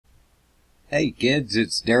Hey kids,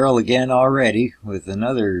 it's Daryl again already with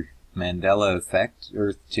another Mandela Effect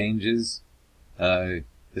Earth Changes. This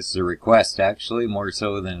is a request actually, more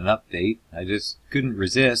so than an update. I just couldn't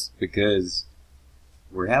resist because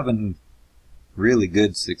we're having really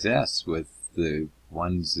good success with the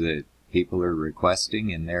ones that people are requesting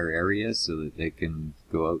in their area so that they can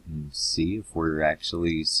go out and see if we're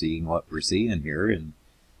actually seeing what we're seeing here. And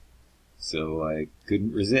so I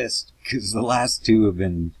couldn't resist because the last two have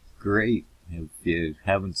been great. If you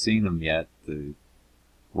haven't seen them yet, the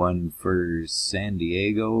one for San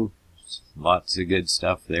Diego, lots of good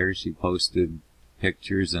stuff there. She posted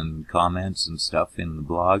pictures and comments and stuff in the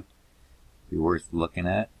blog. Be worth looking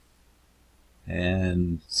at.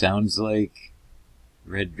 And sounds like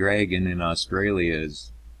Red Dragon in Australia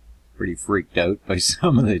is pretty freaked out by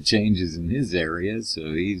some of the changes in his area,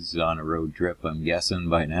 so he's on a road trip, I'm guessing,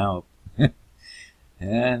 by now.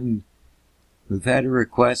 And we've had a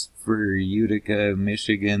request for Utica,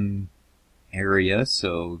 Michigan area,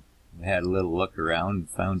 so we had a little look around and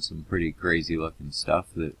found some pretty crazy looking stuff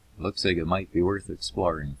that looks like it might be worth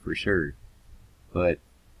exploring for sure. But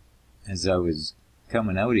as I was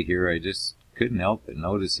coming out of here, I just couldn't help but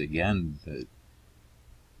notice again that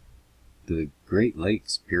the Great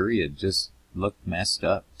Lakes period just looked messed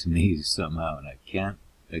up to me somehow, and I can't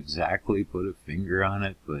exactly put a finger on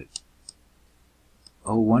it, but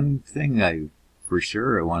one thing I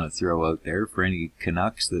want to throw out there for any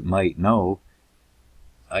Canucks that might know,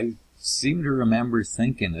 I seem to remember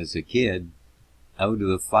thinking as a kid, out of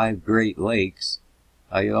the 5 Great Lakes,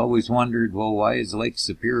 I always wondered, well, why is Lake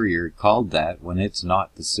Superior called that when it's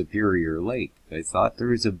not the Superior Lake? I thought there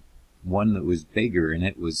was one that was bigger and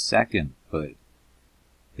it was second, but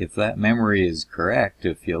if that memory is correct,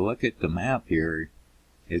 if you look at the map here,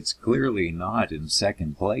 it's clearly not in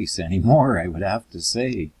second place anymore, I would have to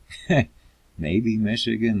say. Maybe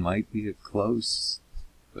Michigan might be a close,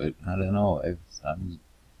 but I don't know. I'm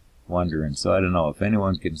wondering, so I don't know. If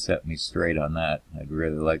anyone can set me straight on that, I'd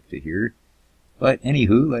really like to hear. But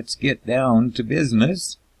anywho, let's get down to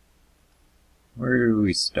business. Where do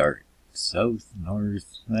we start? South,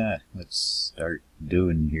 north? Let's start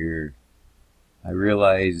doing here. I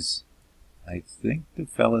realize, I think the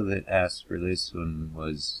fella that asked for this one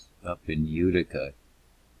was up in Utica.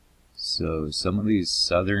 So some of these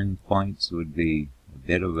southern points would be a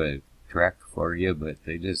bit of a trek for you, but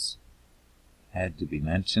they just had to be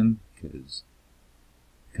mentioned because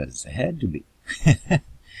they had to be.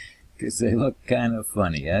 Because they look kind of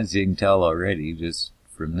funny. As you can tell already, just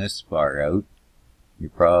from this far out, you're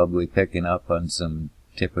probably picking up on some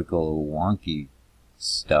typical wonky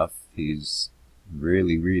stuff. These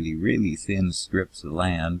really, really, really thin strips of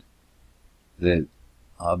land that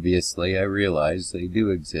obviously I realize they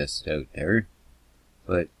do exist out there,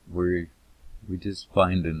 but we're just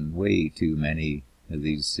finding way too many of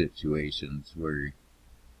these situations where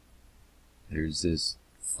there's this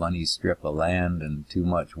funny strip of land and too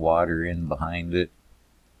much water in behind it.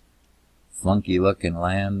 Funky looking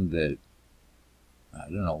land that, I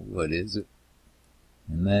don't know, what is it?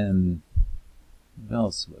 And then, what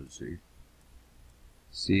else was there?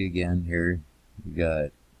 See again here, you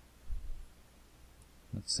got,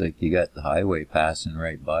 looks like you got the highway passing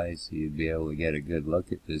right by, so you'd be able to get a good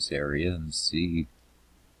look at this area and see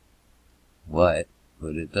what,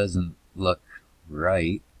 but it doesn't look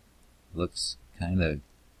right. Looks kind of,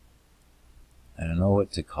 I don't know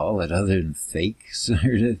what to call it other than fake sort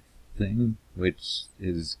of thing, which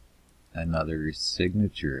is another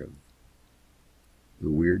signature of the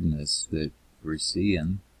weirdness that we're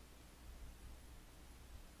seeing.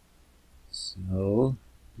 So,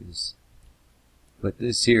 just put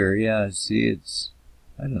this here, yeah, see, it's,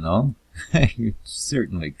 I don't know, it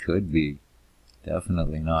certainly could be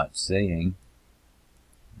definitely not saying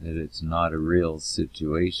that it's not a real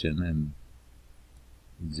situation and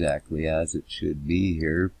exactly as it should be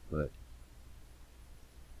here, but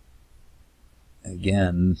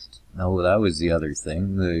again, no, that was the other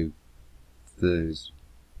thing, the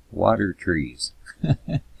water trees.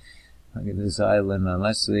 Look at this island,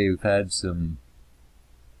 unless they've had some,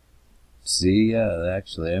 see, yeah,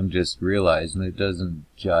 actually, I'm just realizing it doesn't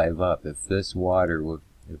jive up. If this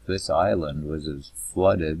if this island was as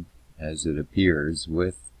flooded as it appears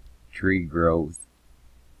with tree growth,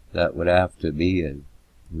 that would have to be a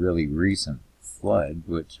really recent flood,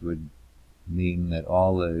 which would mean that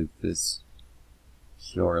all of this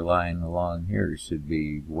shoreline along here should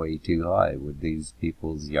be way too high. Would these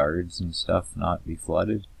people's yards and stuff not be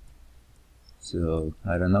flooded? So,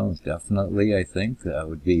 I don't know, definitely I think that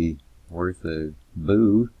would be worth a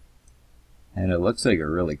boo. And it looks like a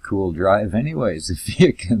really cool drive anyways, if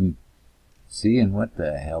you can seeing what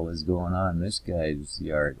the hell is going on in this guy's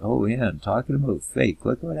yard. Oh yeah, and talking about fake,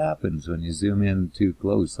 look what happens when you zoom in too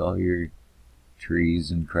close. All your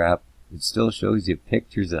trees and crap, it still shows you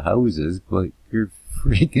pictures of houses, but you're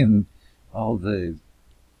freaking all the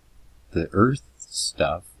earth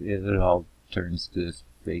stuff, it all turns to this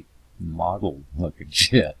fake model looking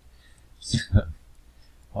shit. So,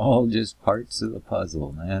 all just parts of the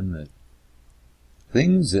puzzle, man. The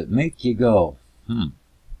things that make you go,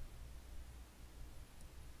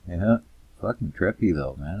 Yeah, fucking trippy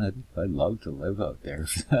though, man. I'd love to live out there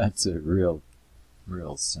if that's a real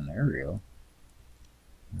scenario.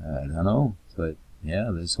 I don't know, but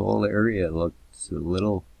yeah, this whole area looks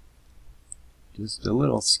just a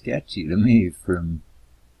little sketchy to me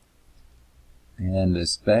and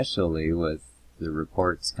especially with the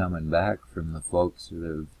reports coming back from the folks that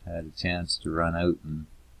have had a chance to run out and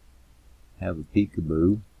have a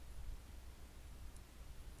peekaboo.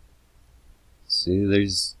 See,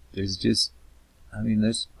 there's just, I mean,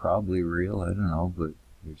 this is probably real, I don't know, but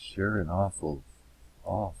there's sure an awful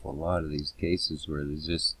lot of these cases where there's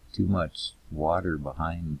just too much water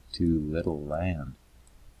behind too little land.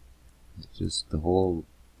 It's just the whole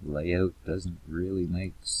layout doesn't really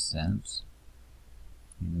make sense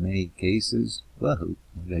in many cases. Whoa,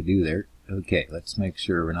 what did I do there? Okay, let's make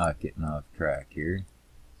sure we're not getting off track here.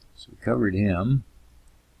 So we covered him.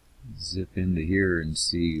 Zip into here and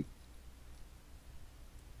see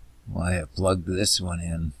why I plugged this one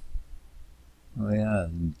in. Oh yeah,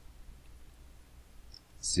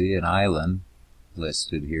 see an island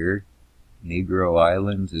listed here. Negro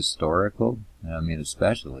Island Historical. I mean,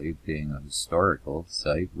 especially being a historical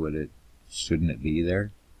site, shouldn't it be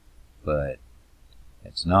there? But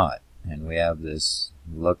it's not. And we have this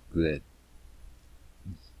look that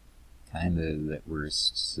that we're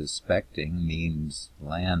suspecting means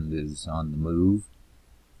land is on the move.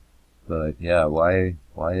 But yeah, why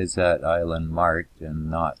is that island marked and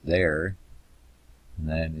not there? And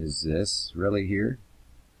then is this really here?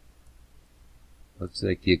 Looks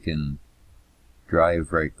like you can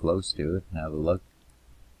drive right close to it and have a look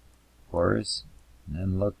for us. And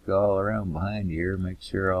then look all around behind here, make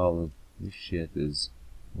sure all of this shit is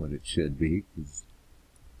what it should be, because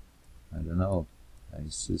I don't know, I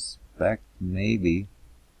suspect maybe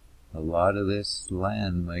a lot of this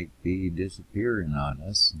land might be disappearing on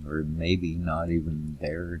us, or maybe not even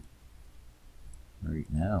there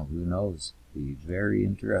right now. Who knows? Be very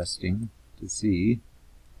interesting to see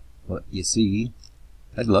what you see.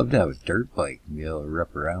 I'd love to have a dirt bike and be able to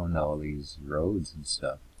rip around all these roads and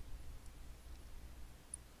stuff.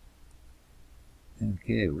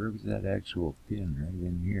 Okay, where was that actual pin? Right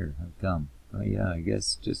in here. How come? Oh yeah, I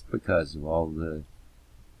guess just because of all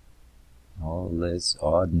this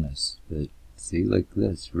oddness. But see, like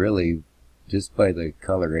this, really, just by the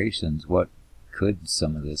colorations, what could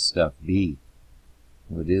some of this stuff be?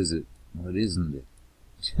 What is it? What isn't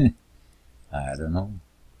it? I don't know.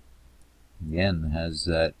 Again, has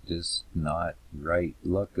that just not right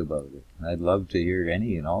look about it. I'd love to hear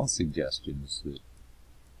any and all suggestions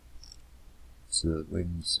so that we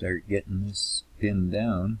can start getting this pinned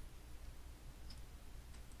down.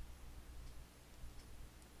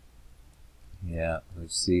 Yeah,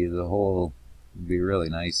 let's see, the whole, it'd be really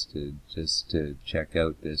nice to check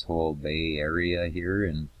out this whole bay area here,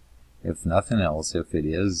 and if nothing else, if it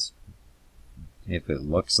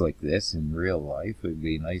looks like this in real life, it'd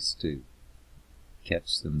be nice to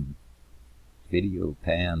catch some video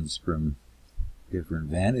pans from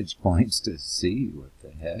different vantage points to see what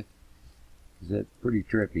the heck. Is that pretty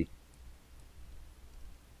trippy?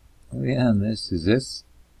 Oh yeah, and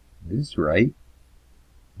this right?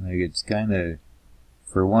 Like, it's kind of,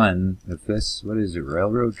 for one, if this, what is it,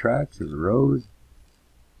 railroad tracks or the road?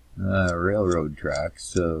 Railroad tracks,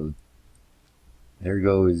 so there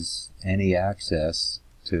goes any access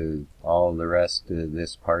to all the rest of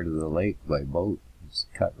this part of the lake by boat. It's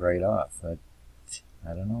cut right off. I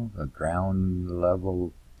don't know, a ground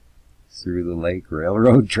level through the lake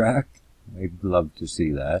railroad track. I'd love to see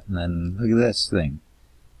that. And then look at this thing.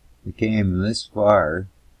 We came this far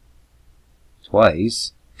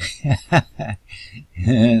twice.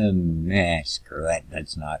 And screw it,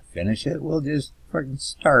 let's not finish it. We'll just freaking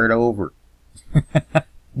start over.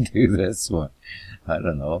 Do this one. I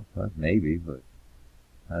don't know, maybe, but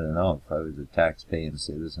I don't know. If I was a tax-paying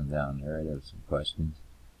citizen down there, I'd have some questions.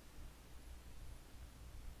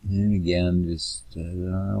 And again, just, I don't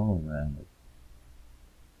know, man. It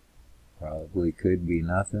probably could be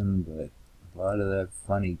nothing, but a lot of that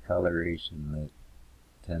funny coloration that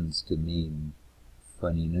tends to mean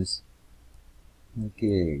funniness.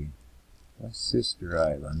 Okay, that's Sister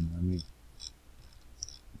Island. Let me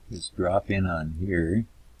just drop in on here.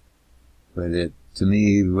 But to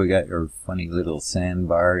me, we got our funny little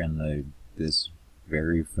sandbar in this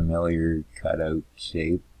very familiar cutout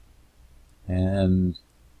shape. And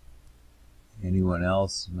anyone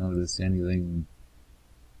else notice anything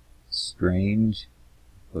strange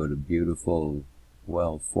about a beautiful,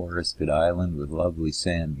 well-forested island with lovely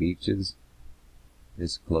sand beaches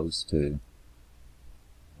this close to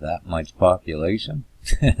that much population?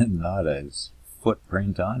 Not a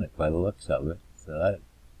footprint on it by the looks of it. So that,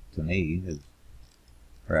 to me, is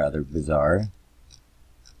rather bizarre.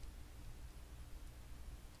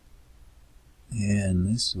 And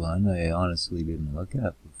this one I honestly didn't look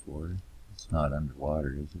at before. It's not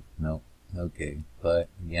underwater, is it? No. Okay. But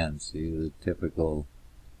again, see the typical,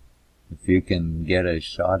 if you can get a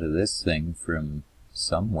shot of this thing from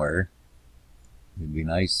somewhere, it'd be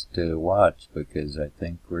nice to watch, because I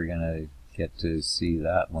think we're gonna get to see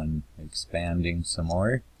that one expanding some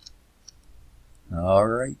more.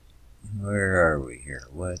 Alright, where are we here?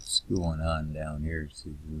 What's going on down here?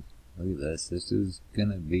 See, look at this. This is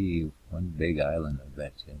gonna be one big island, I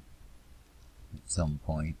bet you, at some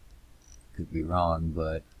point. Could be wrong,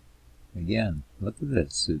 but again, look at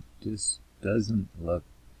this. It just doesn't look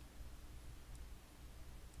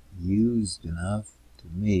used enough to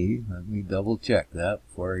me. Let me double check that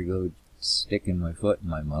before I go sticking my foot in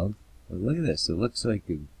my mouth. But look at this. It looks like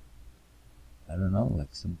I don't know, like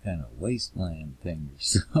some kind of wasteland thing or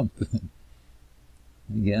something.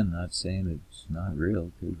 Again, not saying it's not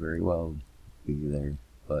real. Could very well be there,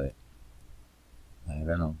 but I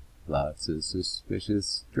don't know. Lots of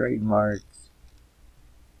suspicious trademarks.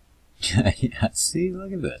 Yeah, see,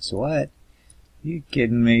 look at this. What? You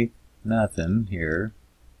kidding me? Nothing here.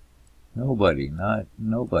 Nobody, not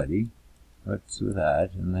nobody. What's with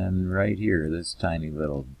that? And then right here, this tiny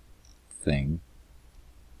little thing,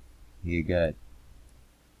 you got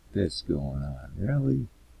this going on. Really?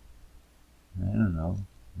 I don't know.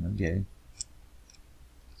 Okay.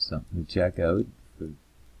 Something to check out, but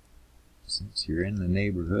since you're in the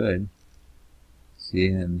neighborhood. See,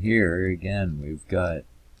 in here, again, we've got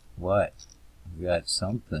what? We've got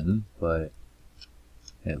something, but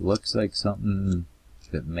it looks like something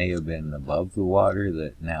that may have been above the water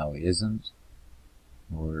that now isn't,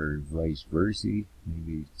 or vice versa.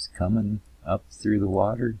 Maybe it's coming up through the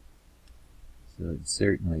water. So it'd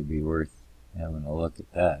certainly be worth having a look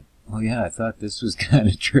at that. Oh yeah, I thought this was kind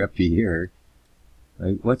of trippy here.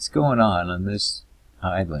 Like, what's going on this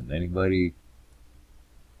island? Anybody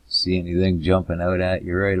see anything jumping out at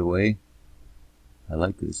you right away? I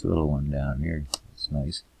like this little one down here. It's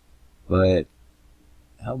nice. But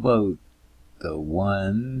how about the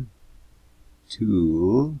 1,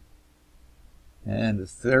 2, and a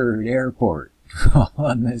third airport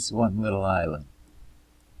on this one little island?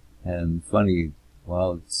 And funny,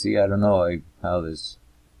 well, see, I don't know how this,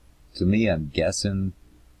 to me, I'm guessing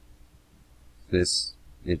this,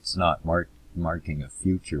 it's not marking a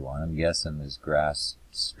future one. I'm guessing this grass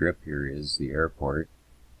strip here is the airport,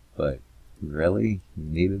 but really, you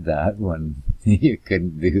needed that when you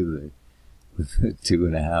couldn't do the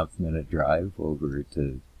 2.5-minute drive over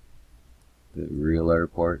to the real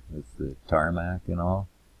airport with the tarmac and all?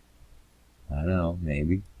 I don't know,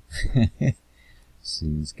 maybe.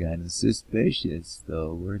 Seems kind of suspicious,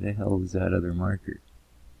 though. Where the hell is that other marker?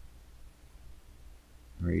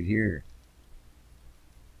 Right here.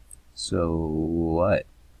 So, what?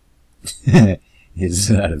 Is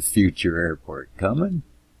that a future airport coming?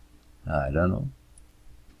 I don't know.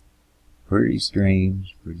 Pretty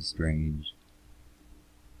strange, pretty strange.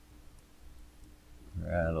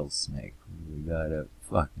 Rattlesnake. We got a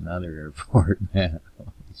another airport, man.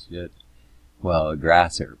 Holy shit. Well, a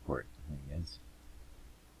grass airport, I guess.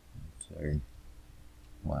 Sorry.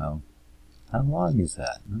 Wow. How long is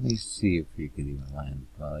that? Let me see if you could even land.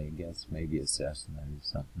 Well, I guess maybe a Cessna or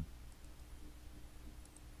something.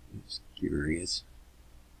 Just curious.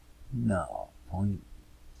 No, point.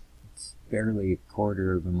 It's barely a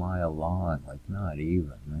quarter of a mile long. Like, not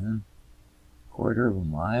even, man. Quarter of a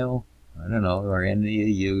mile? I don't know. Are any of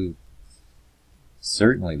you...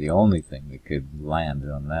 Certainly the only thing that could land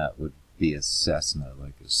on that would be a Cessna,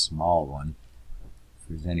 like a small one. If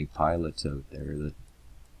there's any pilots out there that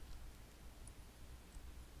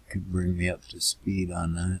could bring me up to speed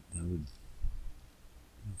on that, that would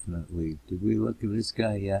definitely... Did we look at this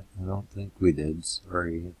guy yet? I don't think we did.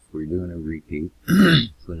 Sorry if we're doing a repeat,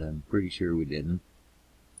 but I'm pretty sure we didn't.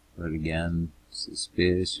 But again,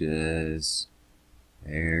 suspicious.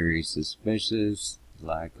 Very suspicious.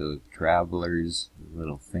 Lack of travelers. The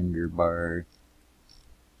little finger bar.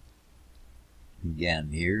 Again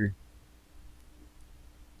here.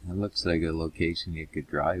 It looks like a location you could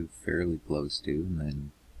drive fairly close to and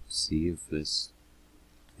then see if this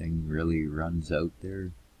thing really runs out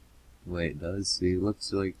there the way it does. See, it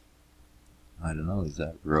looks like, I don't know, is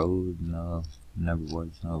that road? No, never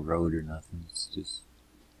was no road or nothing. It's just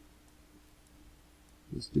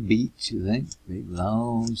a beach, I think. Big,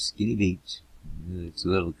 long, skinny beach. It's a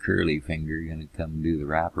little curly finger gonna come do the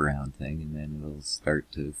wraparound thing, and then it'll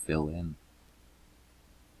start to fill in.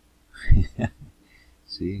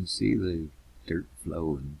 So you can see the dirt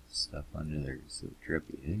flow and stuff under there. It's so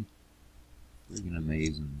trippy, eh? Freaking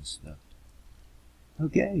amazing stuff.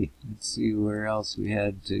 Okay, let's see where else we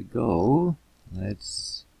had to go.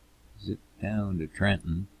 Let's zip down to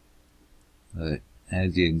Trenton. But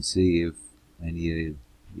as you can see, if any of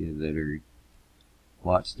you that are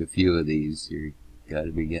watched a few of these, you've got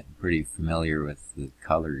to be getting pretty familiar with the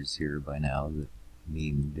colors here by now that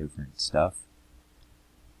mean different stuff.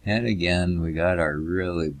 And again, we got our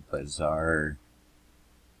really bizarre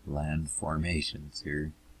land formations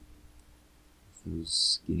here. Those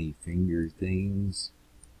skinny finger things.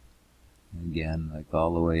 Again, like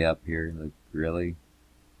all the way up here, like really?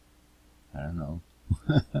 I don't know.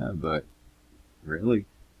 But really?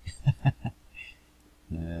 I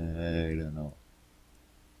don't know.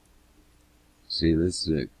 See, this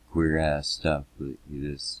is a queer ass stuff that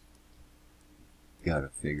you just gotta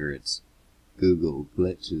figure it's Google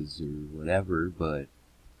glitches or whatever, but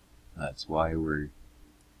that's why we're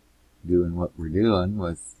doing what we're doing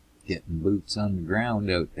with getting boots on the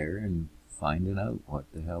ground out there and finding out what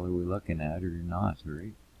the hell are we looking at or not,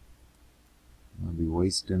 right? I'll be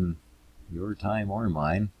wasting your time or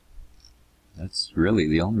mine. That's really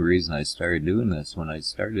the only reason I started doing this. When I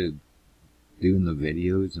started doing the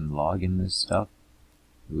videos and logging this stuff,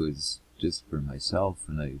 it was just for myself,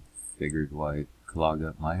 and I figured why clog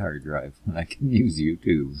up my hard drive when I can use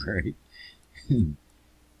YouTube, right?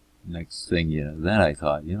 Next thing you know, then I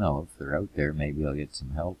thought, you know, if they're out there, maybe I'll get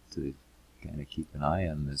some help to kind of keep an eye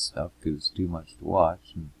on this stuff, because it's too much to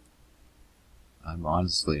watch. And I'm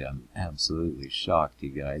absolutely shocked, you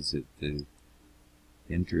guys, at the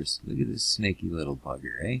interest. Look at this snaky little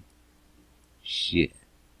bugger, eh? Shit.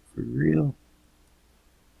 For real?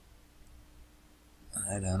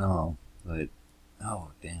 I don't know, but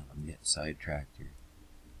oh damn, I'm getting sidetracked here.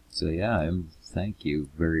 So yeah, thank you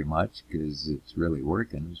very much, because it's really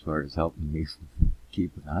working as far as helping me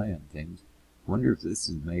keep an eye on things. Wonder if this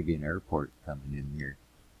is maybe an airport coming in here.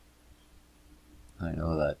 I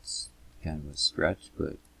know that's kind of a stretch,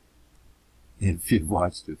 but if you've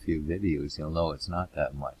watched a few videos, you'll know it's not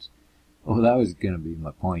that much. Oh, that was going to be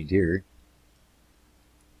my point here.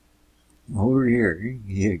 Over here,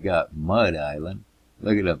 you got Mud Island.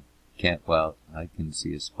 Look at them. Well, I can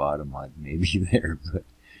see a spot of mud maybe there, but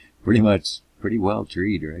pretty well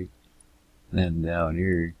treed, right? Then down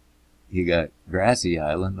here, you got Grassy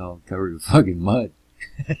Island, all covered with fucking mud.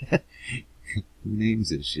 Who names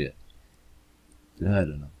this shit? I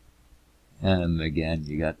don't know. And again,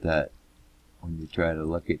 you got that, when you try to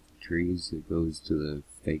look at the trees, it goes to the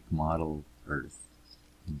fake model Earth,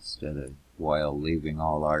 instead of, while leaving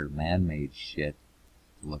all our man-made shit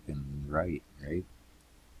looking right?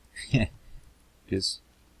 Just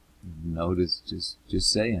notice,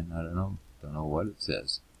 just saying, I don't know what it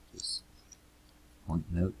says. Just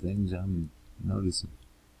pointing out things I'm noticing.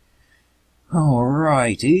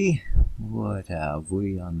 Alrighty, what have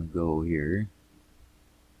we on the go here?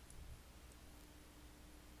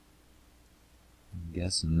 I'm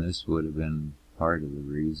guessing this would have been part of the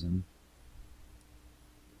reason.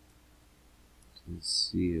 To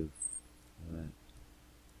see if that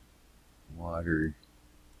water,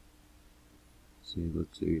 see, it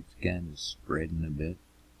looks like it's kind of spreading a bit.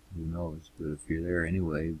 Who knows? But if you're there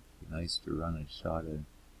anyway, it'd be nice to run a shot of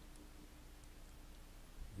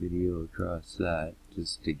video across that,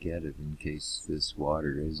 just to get it in case this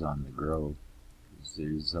water is on the grow. Because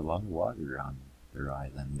there's a lot of water on their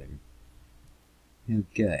island there.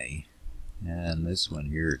 Okay, and this one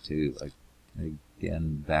here too, like,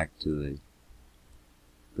 again, back to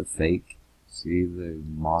the fake. See the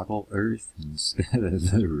model Earth instead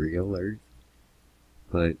of the real Earth.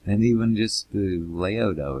 But, and even just the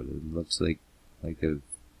layout of it, it looks like a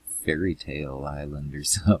fairy tale island or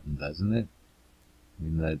something, doesn't it? I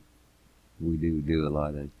mean, that we do a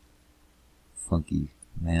lot of funky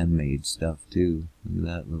man-made stuff too. Look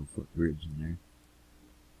at that little footbridge in there.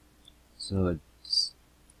 So it's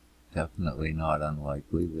definitely not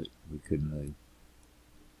unlikely that we couldn't have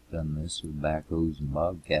done this with backhoes and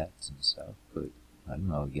bobcats and stuff, but I don't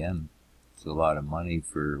know, again, it's a lot of money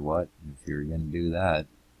for what? If you're going to do that,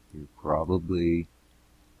 you're probably,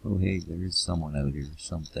 oh hey, there's someone out here,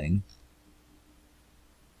 something.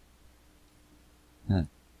 Huh,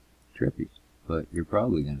 trippy. But you're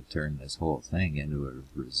probably going to turn this whole thing into a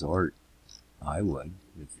resort. I would.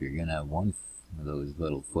 If you're going to have one of those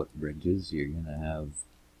little footbridges, you're going to have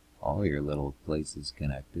all your little places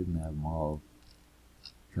connected and have them all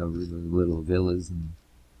covered with little villas and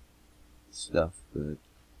stuff, but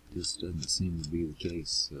just doesn't seem to be the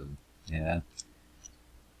case. So, yeah,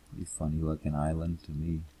 pretty funny looking island to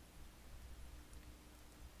me.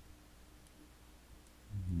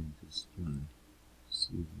 Just trying to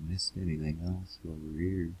see if I missed anything else over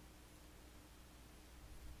here.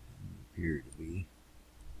 Doesn't appear to be.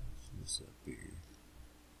 What's this up here?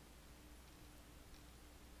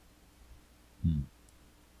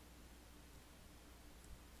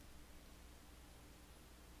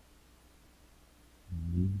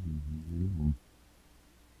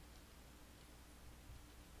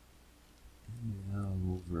 Yeah,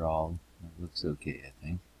 overall, that looks okay, I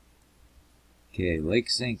think. Okay, Lake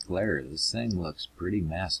St. Clair. This thing looks pretty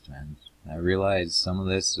messed, man. I realize some of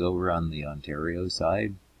this is over on the Ontario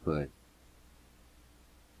side, but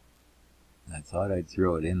I thought I'd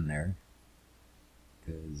throw it in there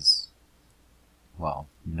because, well,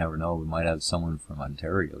 you never know, we might have someone from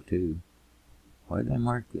Ontario too. Why did I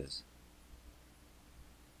mark this?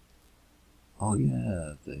 Oh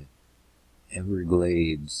yeah, the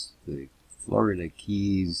Everglades, the Florida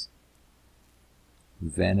Keys,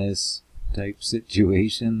 Venice type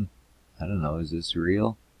situation. I don't know, is this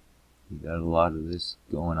real? You got a lot of this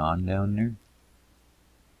going on down there?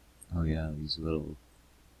 Oh yeah, these little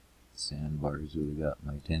sandbars really got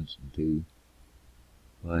my attention too.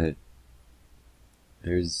 But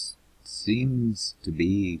there's seems to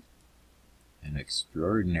be an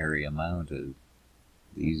extraordinary amount of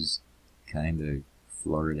these kind of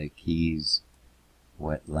Florida Keys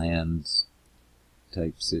wetlands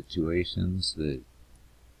type situations that,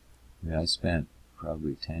 I spent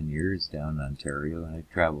probably 10 years down in Ontario, and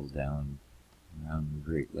I traveled down around the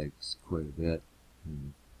Great Lakes quite a bit,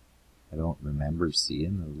 and I don't remember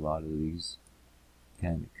seeing a lot of these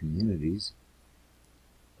kind of communities,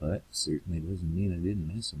 but certainly doesn't mean I didn't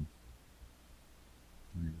miss them.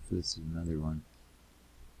 I wonder if this is another one.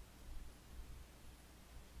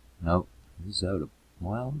 Nope, this is out of,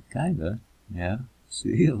 well, kinda, yeah,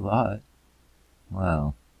 see a lot.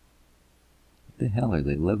 Wow. What the hell, are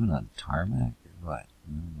they living on tarmac or what?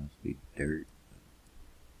 Well, it must be dirt.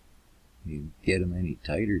 You get them any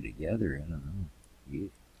tighter together, I don't know. Yeah.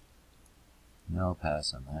 No, I'll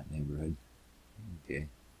pass on that neighborhood. Okay.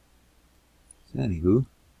 So anywho,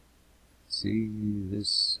 see this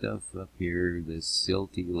stuff up here, this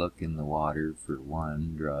silty look in the water for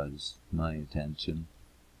one draws my attention.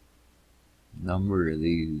 Number of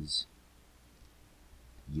these,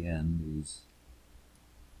 again, these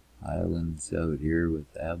islands out here with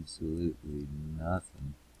absolutely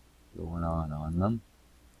nothing going on them.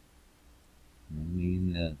 I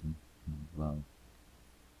mean nothing. Well,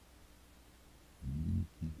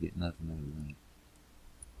 can't get nothing out of that.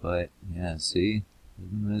 But yeah, see,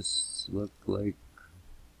 doesn't this look like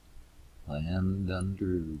land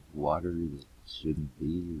under water that shouldn't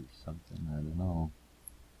be or something? I don't know.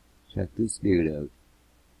 Check this dude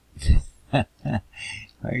out.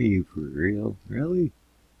 Are you for real? Really?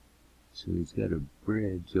 So he's got a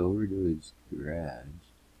bridge over to his garage.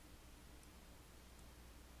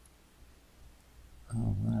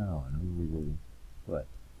 Oh wow, and over to, what,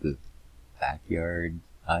 the backyard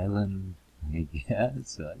island, I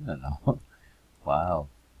guess? I don't know. Wow,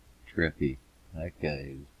 trippy. That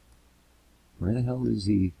guy is, where the hell is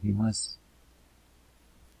he? He must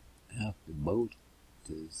have to boat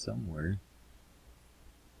to somewhere.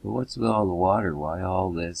 But what's with all the water? Why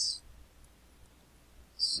all this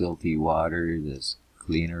silty water, this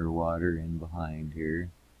cleaner water in behind here?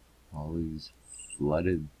 All these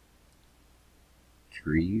flooded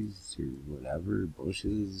trees or whatever,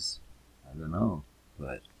 bushes, I don't know.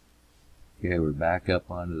 But okay, we're back up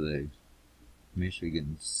onto the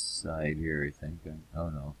Michigan side here, I think. Oh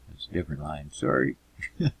no, it's a different line, sorry.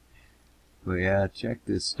 But yeah, check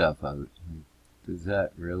this stuff out. Does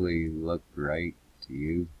that really look right to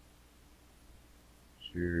you?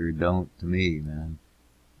 Sure don't to me, man.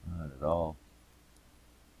 Not at all.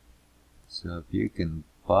 So if you can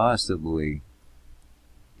possibly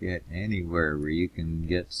get anywhere where you can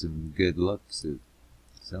get some good looks at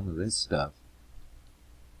some of this stuff,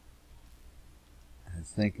 I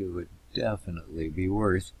think it would definitely be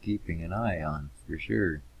worth keeping an eye on, for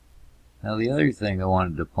sure. Now the other thing I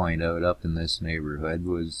wanted to point out up in this neighborhood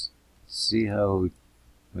was, see how,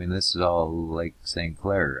 I mean, this is all Lake St.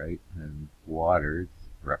 Clair, right? And water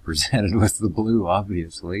represented with the blue,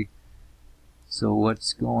 obviously. So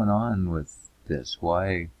what's going on with this?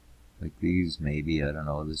 Why Like these, maybe, I don't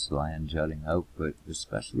know, this land jutting out, but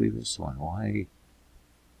especially this one. Why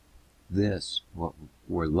this? What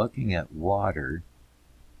we're looking at water,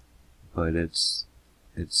 but it's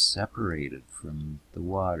separated from the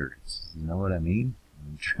water. You know what I mean?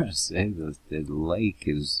 I'm trying to say that the lake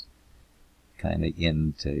is kind of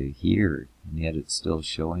into here, and yet it's still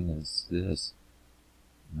showing us this.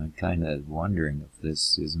 And I'm kind of wondering if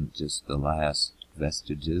this isn't just the last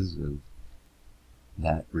vestiges of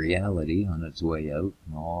that reality on its way out,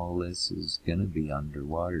 and all this is gonna be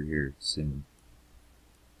underwater here soon.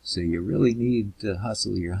 So you really need to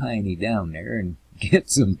hustle your hiney down there and get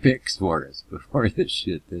some pics for us before this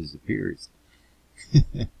shit disappears.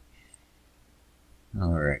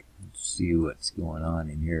 Alright, let's see what's going on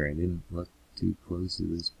in here. I didn't look too close to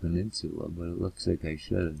this peninsula, but it looks like I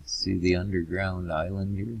should. See the underground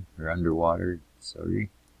island here? Or underwater, sorry.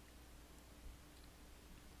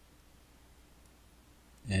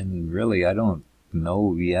 And really, I don't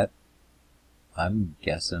know yet. I'm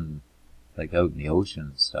guessing, like out in the ocean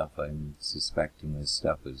and stuff, I'm suspecting this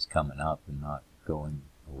stuff is coming up and not going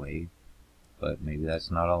away. But maybe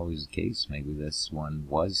that's not always the case. Maybe this one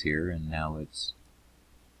was here and now it's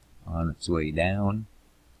on its way down.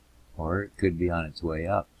 Or it could be on its way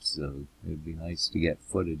up. So it would be nice to get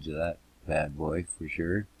footage of that bad boy for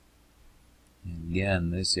sure. And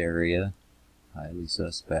again, this area, highly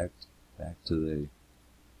suspect. Back to the,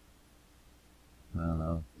 I don't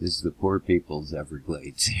know, this is the poor people's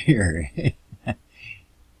Everglades here.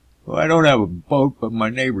 Well, I don't have a boat, but my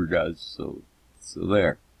neighbor does, so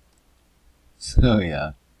there. So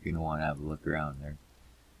yeah, you're gonna want to have a look around there.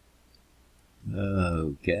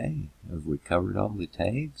 Okay, have we covered all the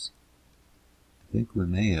tags? I think we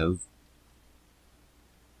may have.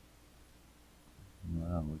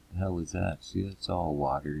 Wow, what the hell is that? See, that's all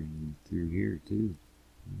water in through here too.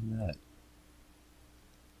 Look at that.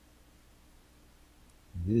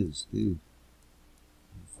 It is too.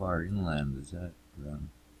 How far inland does that run?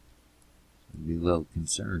 I'd be a little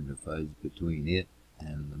concerned if I was between it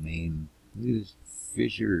and the main, look at this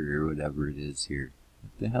fissure or whatever it is here.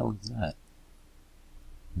 What the hell is that?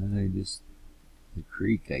 Just the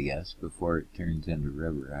creek, I guess, before it turns into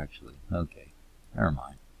river, actually. Okay, never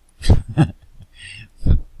mind.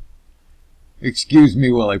 Excuse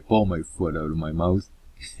me while I pull my foot out of my mouth.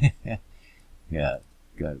 Yeah,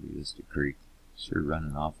 gotta be just a creek. Sure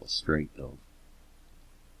running awful straight, though.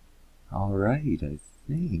 Alright, I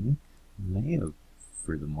think may have,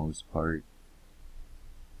 for the most part,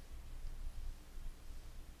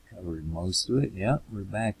 covered most of it. Yep, we're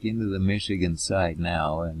back into the Michigan side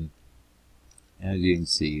now, and as you can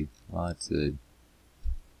see, lots of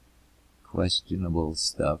questionable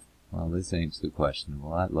stuff. Well, this ain't so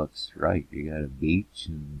questionable. That looks right. You got a beach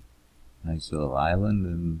and nice little island,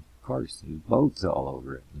 and of course there's boats all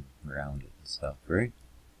over it and around it and stuff, right?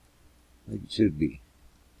 Like it should be.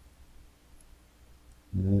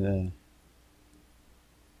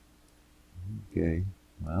 Okay,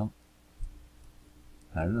 well,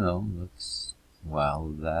 I don't know, looks,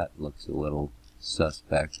 well, that looks a little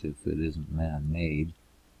suspect if it isn't man-made.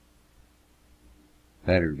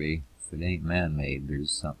 Better be. If it ain't man-made,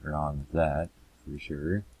 there's something wrong with that, for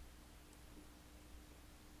sure.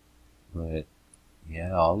 But,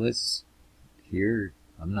 yeah, all this here,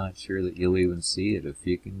 I'm not sure that you'll even see it. If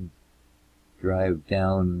you can drive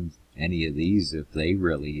down any of these, if they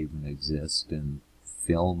really even exist, and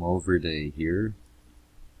film over to here,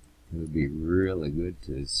 it would be really good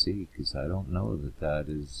to see, because I don't know that that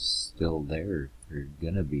is still there, or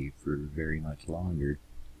gonna be for very much longer.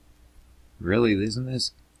 Really, isn't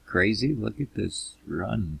this crazy? Look at this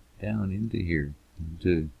run down into here,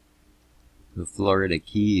 into the Florida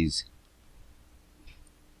Keys.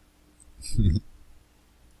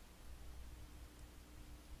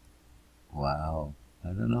 Wow, I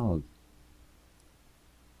don't know.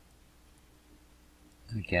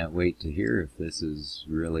 I can't wait to hear if this is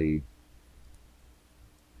really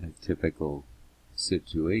a typical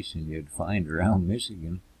situation you'd find around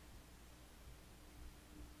Michigan.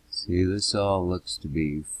 See, this all looks to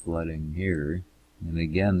be flooding here. And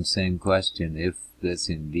again, same question, if this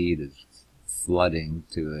indeed is flooding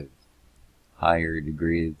to a higher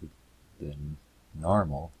degree than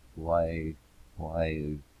normal, why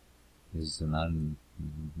is none,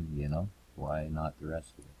 you know, why not the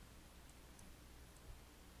rest of it?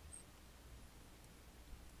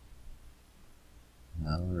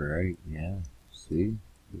 Alright, yeah, see?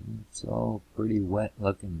 It's all pretty wet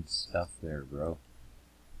looking stuff there, bro.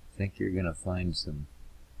 I think you're gonna find some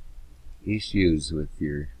issues with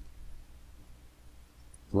your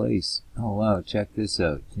place. Oh wow, check this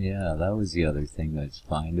out. Yeah, that was the other thing I was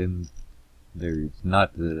finding. There's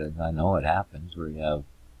not that I know it happens where you have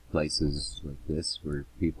places like this where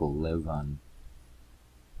people live on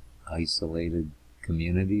isolated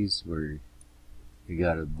communities where you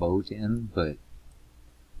got a boat in, but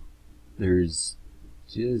there's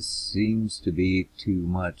just seems to be too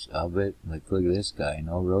much of it. Like, look at this guy,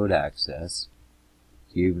 no road access.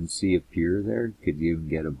 Do you even see a pier there? Could you even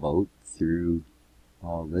get a boat through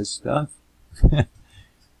all this stuff? I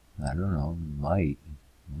don't know, might,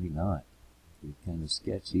 maybe not. It'd be kind of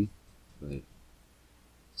sketchy, but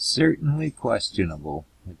certainly questionable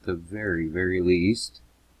at the very, very least.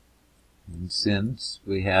 And since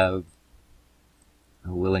we have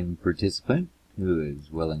a willing participant who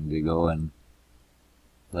is willing to go and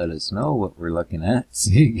let us know what we're looking at,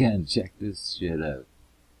 so you can check this shit out.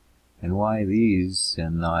 And why these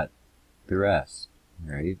and not the rest,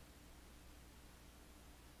 right?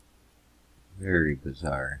 Very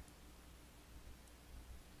bizarre.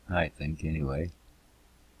 I think, anyway.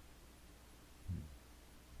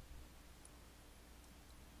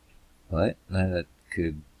 But that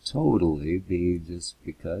could totally be just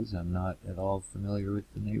because I'm not at all familiar with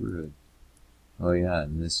the neighborhood. Oh yeah,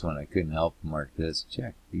 and this one I couldn't help mark this.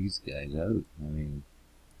 Check these guys out. I mean,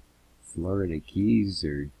 Florida Keys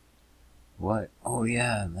or what? Oh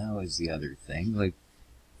yeah, and that was the other thing. Like,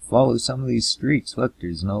 follow some of these streets. Look,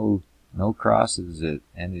 there's no crosses at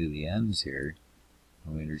any of the ends here.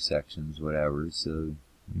 No intersections, whatever. So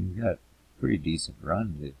you've got a pretty decent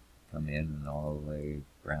run to come in and all the way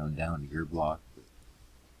around down to your block. But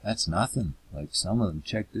that's nothing. Like, some of them,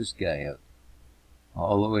 check this guy out.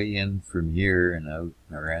 All the way in from here and out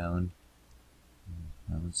and around.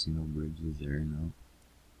 I don't see no bridges there, no.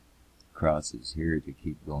 Crosses here to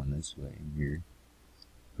keep going this way and here.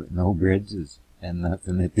 But no bridges and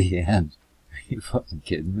nothing at the end. Are you fucking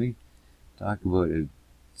kidding me? Talk about a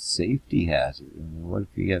safety hazard. I mean, what if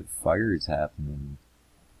you get fires happening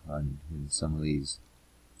in some of these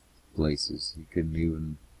places? You couldn't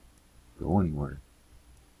even go anywhere.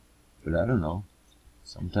 But I don't know.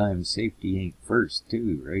 Sometimes safety ain't first,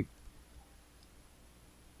 too, right?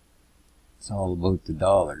 It's all about the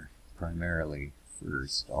dollar, primarily,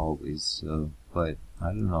 first, always. So, but I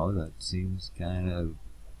don't know, that seems kind of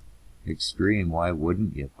extreme. Why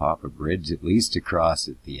wouldn't you pop a bridge at least across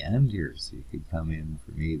at the end here so you could come in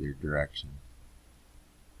from either direction?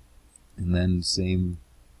 And then same,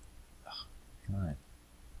 oh, God,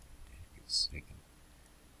 it's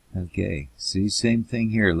okay, see, same thing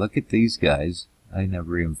here. Look at these guys. I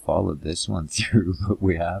never even followed this one through, but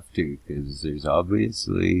we have to, because there's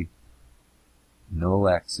obviously no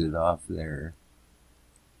exit off there.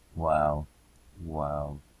 Wow.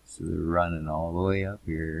 Wow. So they're running all the way up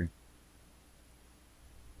here.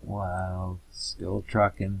 Wow. Still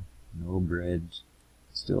trucking. No bridge.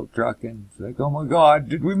 Still trucking. It's like, oh my God,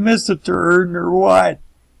 did we miss a turn or what?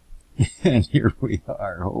 And here we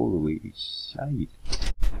are. Holy shite.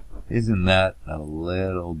 Isn't that a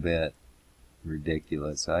little bit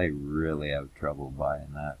ridiculous? I really have trouble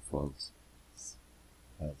buying that, folks.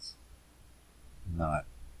 That's not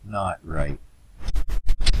right.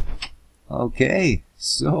 Okay,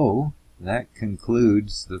 so that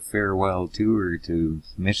concludes the farewell tour to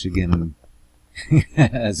Michigan,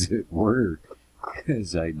 as it were,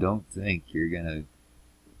 because I don't think you're gonna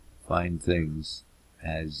find things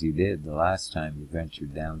as you did the last time you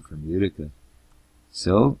ventured down from Utica.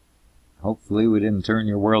 So hopefully we didn't turn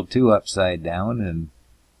your world too upside down, and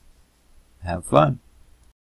have fun.